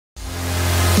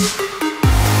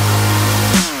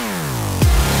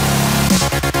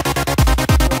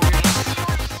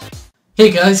Hey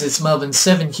guys, it's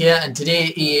Melvin7 here, and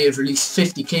today EA have released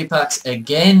 50k packs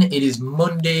again. It is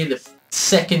Monday the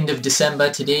 2nd of December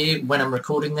today when I'm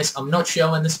recording this. I'm not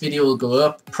sure when this video will go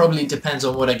up, probably depends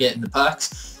on what I get in the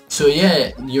packs. So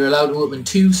yeah, you're allowed to open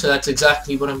 2, so that's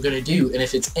exactly what I'm going to do. And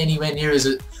if it's anywhere near as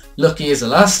lucky as the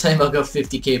last time I got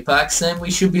 50k packs, then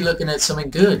we should be looking at something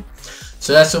good.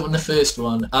 So let's open the first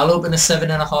one. I'll open a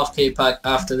 7.5k pack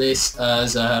after this,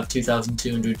 as I have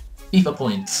 2,200 FIFA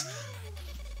points.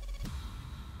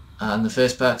 And the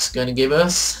first pack's going to give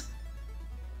us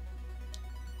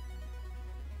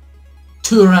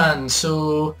Turan,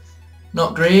 so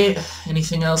not great.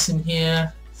 Anything else in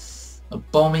here?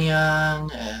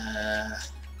 Aubameyang,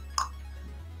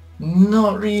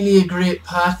 not really a great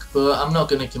pack, but I'm not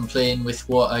going to complain with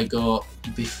what I got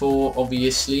before,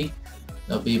 obviously.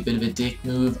 That'll be a bit of a dick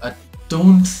move. I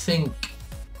don't think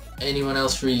anyone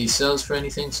else really sells for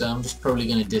anything, so I'm just probably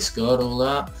going to discard all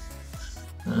that.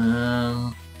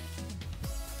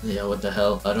 Yeah, what the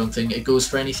hell, I don't think it goes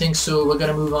for anything, so we're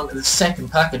going to move on to the second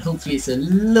pack, and hopefully it's a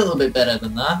little bit better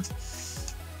than that.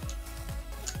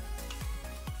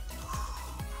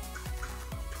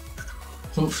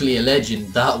 Hopefully a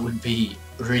legend. That would be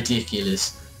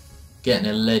ridiculous, getting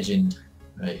a legend.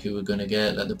 Right, who we're going to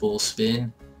get? Let the ball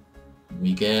spin.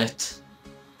 We get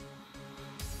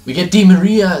Di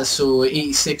Maria, so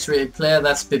 86 rated player,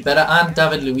 that's a bit better, and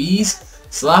David Luiz.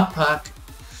 Slap pack.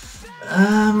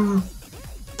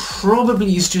 Probably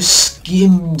he's just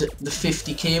skimmed the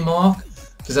 50k mark,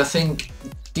 because I think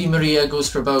Di Maria goes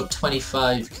for about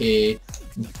 25k.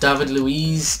 David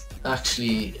Luiz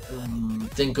actually I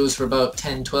think goes for about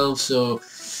 10-12, so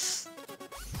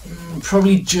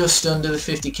probably just under the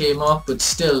 50k mark, but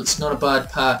still it's not a bad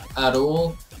pack at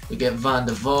all. We get Van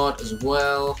der Vaart as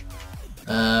well.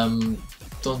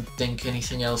 Don't think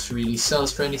anything else really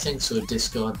sells for anything, so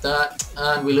discard that,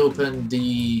 and we'll open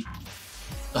the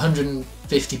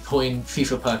 150 point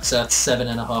FIFA packs at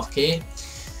 7.5k.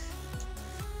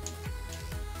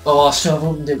 Oh, so I've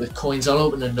opened it with coins. I'll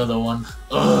open another one.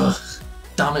 Ugh,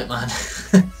 damn it, man.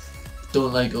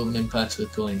 Don't like opening packs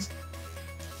with coins.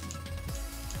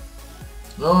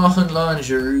 Oh, and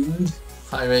Giroud,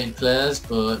 high rated players,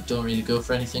 but don't really go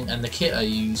for anything. And the kit I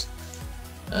use,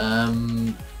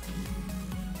 I'm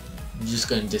just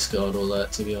going to discard all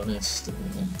that, to be honest.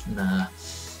 Nah,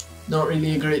 not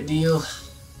really a great deal.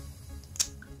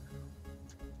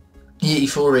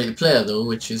 84 rated player though,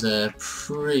 which is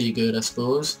pretty good, I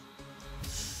suppose.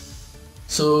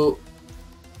 So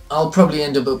I'll probably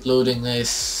end up uploading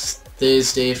this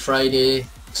Thursday, Friday,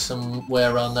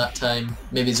 somewhere around that time.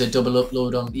 Maybe it's a double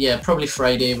upload on, yeah, probably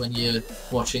Friday when you're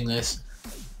watching this.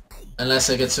 Unless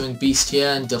I get something beast here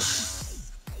and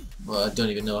well, I don't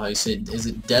even know how you say it. Is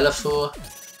it Delafort?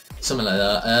 Something like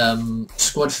that.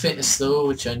 Squad fitness though,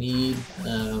 which I need.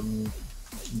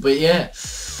 But yeah,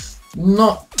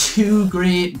 not too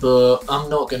great, but I'm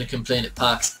not going to complain at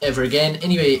packs ever again.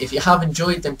 Anyway, if you have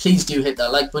enjoyed, then please do hit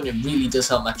that like button. It really does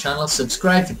help my channel.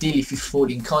 Subscribe for daily FIFA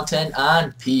 14 content,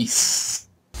 and peace.